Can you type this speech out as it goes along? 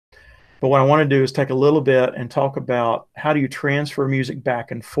But what I want to do is take a little bit and talk about how do you transfer music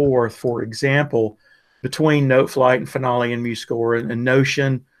back and forth, for example, between Noteflight and Finale and MuseScore and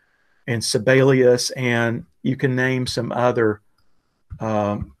Notion and Sibelius, and you can name some um,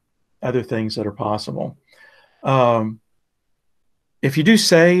 other things that are possible. Um, if you do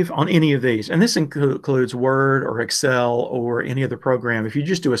save on any of these, and this includes Word or Excel or any other program, if you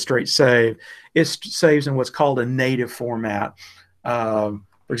just do a straight save, it saves in what's called a native format. For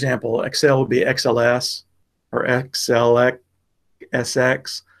example, Excel would be XLS or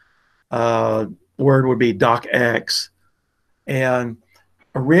XLSX. Word would be DocX. And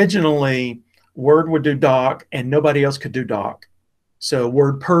originally, Word would do Doc and nobody else could do Doc. So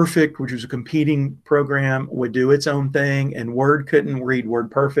WordPerfect, which was a competing program, would do its own thing, and Word couldn't read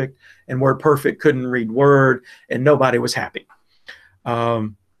WordPerfect, and WordPerfect couldn't read Word, and nobody was happy.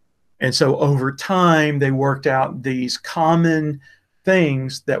 Um, and so over time, they worked out these common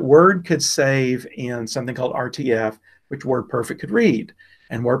things that Word could save in something called RTF, which WordPerfect could read.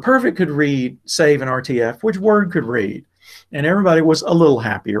 And WordPerfect could read, save in RTF, which Word could read. And everybody was a little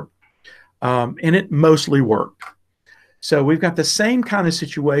happier. And it mostly worked. So we've got the same kind of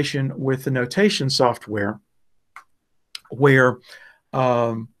situation with the notation software where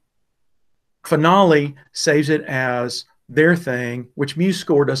Finale saves it as their thing, which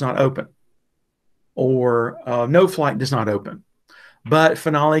MuseScore does not open, or Noteflight does not open. But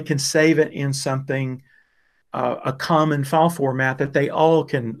Finale can save it in something, a common file format that they all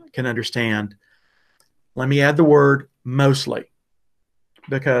can understand. Let me add the word mostly,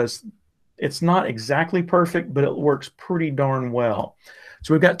 because it's not exactly perfect, but it works pretty darn well.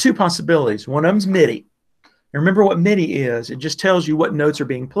 So we've got two possibilities. One of them's MIDI. And remember what MIDI is. It just tells you what notes are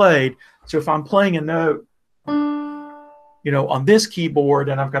being played. So if I'm playing a note, on this keyboard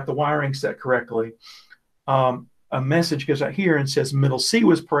and I've got the wiring set correctly, a message goes out here and says middle C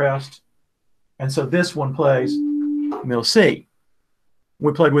was pressed. And so this one plays middle C.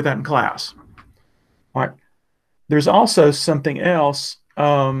 We played with that in class. All right. There's also something else.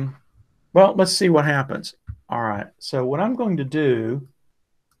 Well, let's see what happens. All right, so what I'm going to do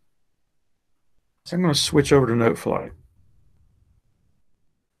is I'm going to switch over to Noteflight.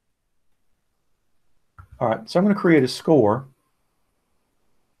 All right, so I'm going to create a score.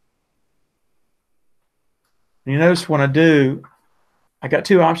 And you notice when I do, I got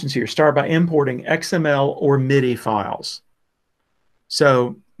two options here. Start by importing XML or MIDI files.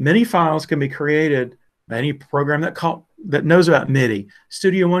 So MIDI files can be created by any program that knows about MIDI.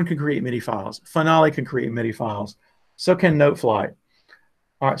 Studio One can create MIDI files. Finale can create MIDI files. So can Noteflight.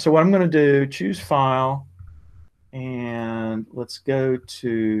 All right, so what I'm going to do, choose File, and let's go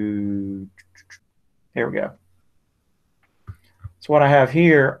to, here we go. So what I have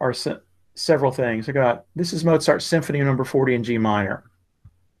here are several things. This is Mozart's Symphony number 40 in G minor.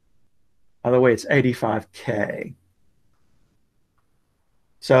 By the way, it's 85K.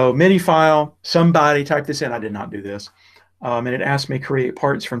 So MIDI file, somebody typed this in. I did not do this. And it asked me create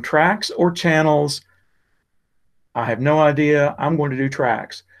parts from tracks or channels. I have no idea. I'm going to do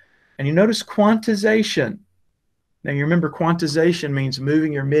tracks. And you notice quantization. Now you remember quantization means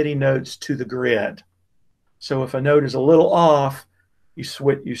moving your MIDI notes to the grid. So if a note is a little off, you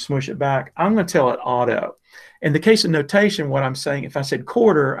smoosh it back. I'm going to tell it auto. In the case of notation, what I'm saying, if I said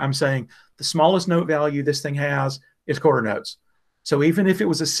quarter, I'm saying the smallest note value this thing has is quarter notes. So even if it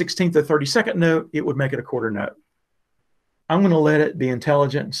was a 16th or 32nd note, it would make it a quarter note. I'm going to let it be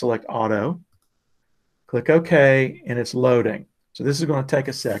intelligent and select auto. Click OK, and it's loading. So this is going to take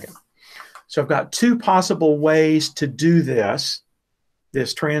a second. So I've got two possible ways to do this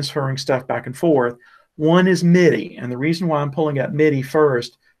transferring stuff back and forth. One is MIDI, and the reason why I'm pulling up MIDI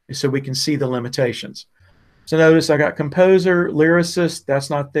first is so we can see the limitations. So notice I got composer, lyricist, that's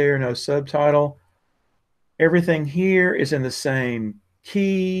not there, no subtitle. Everything here is in the same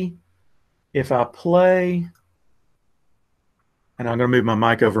key. If I play, and I'm going to move my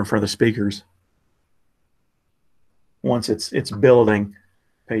mic over in front of the speakers. Once it's building,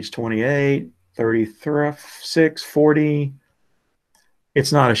 page 28, 36, 40.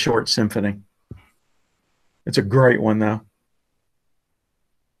 It's not a short symphony. It's a great one, though.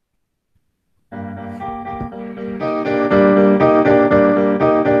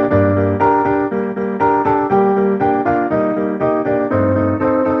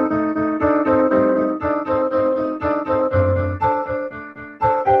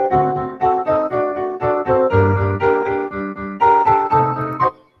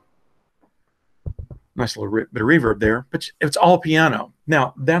 Nice little bit of reverb there, but it's all piano.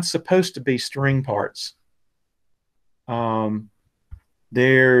 Now, that's supposed to be string parts.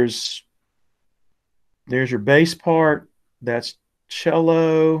 There's your bass part. That's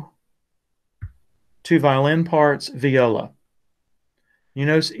cello. 2 violin parts, viola. You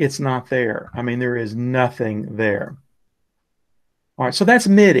notice it's not there. I mean, there is nothing there. All right, so that's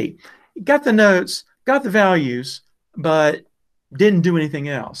MIDI. Got the notes, got the values, but didn't do anything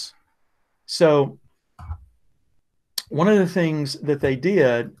else. So one of the things that they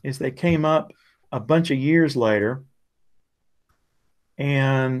did is they came up a bunch of years later,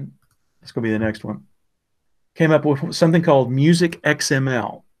 and it's going to be the next one, came up with something called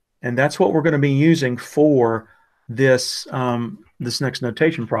MusicXML. And that's what we're going to be using for this, this next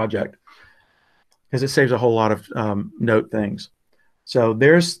notation project, because it saves a whole lot of note things. So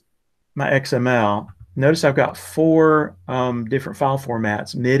there's my XML. Notice I've got 4 different file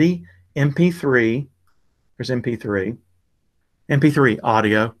formats: MIDI, MP3, there's MP3, MP3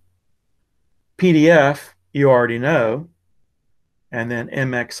 audio, PDF, you already know, and then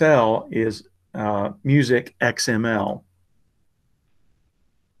MXL is music XML.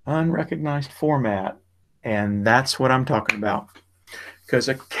 Unrecognized format. And that's what I'm talking about. Because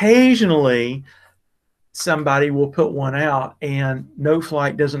occasionally somebody will put one out and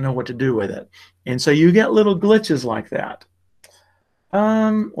NoteFlight doesn't know what to do with it. And so you get little glitches like that.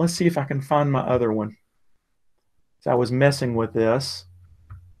 Let's see if I can find my other one. So I was messing with this.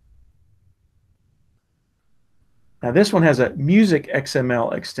 Now this one has a music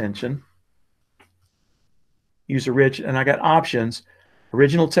XML extension. Use and I got options: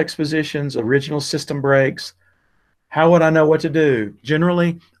 original text positions, original system breaks. How would I know what to do?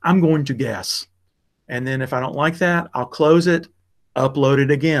 Generally, I'm going to guess. And then if I don't like that, I'll close it, upload it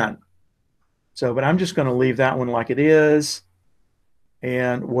again. So, but I'm just going to leave that one like it is.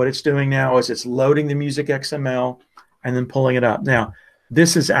 And what it's doing now is it's loading the music XML and then pulling it up. Now,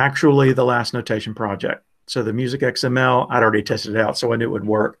 this is actually the last notation project. So the music XML, I'd already tested it out, so I knew it would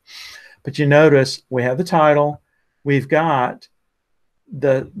work. But you notice we have the title. We've got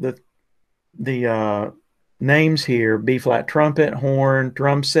the names here: B flat trumpet, horn,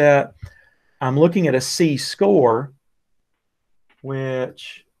 drum set. I'm looking at a C score,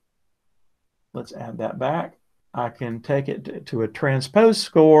 which, let's add that back. I can take it to a transpose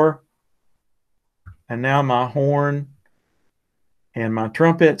score. And now my horn and my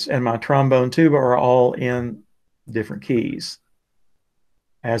trumpets and my trombone tuba are all in different keys,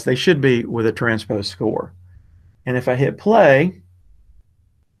 as they should be with a transpose score. And if I hit play,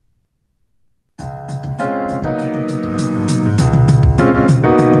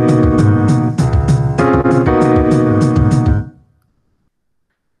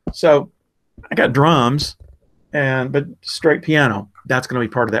 so I got drums, but straight piano. That's going to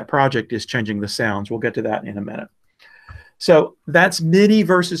be part of that project, is changing the sounds. We'll get to that in a minute. So that's MIDI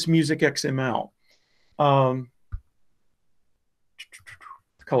versus music XML. Call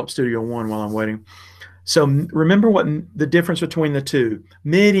up Studio One while I'm waiting. So remember what the difference between the two.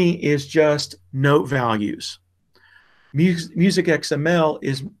 MIDI is just note values. Music XML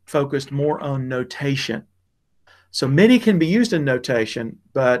is focused more on notation. So MIDI can be used in notation,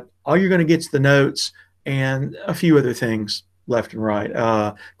 but all you're going to get is the notes and a few other things left and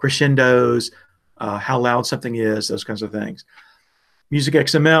right, crescendos, how loud something is, those kinds of things. Music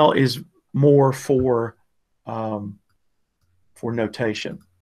XML is more for notation.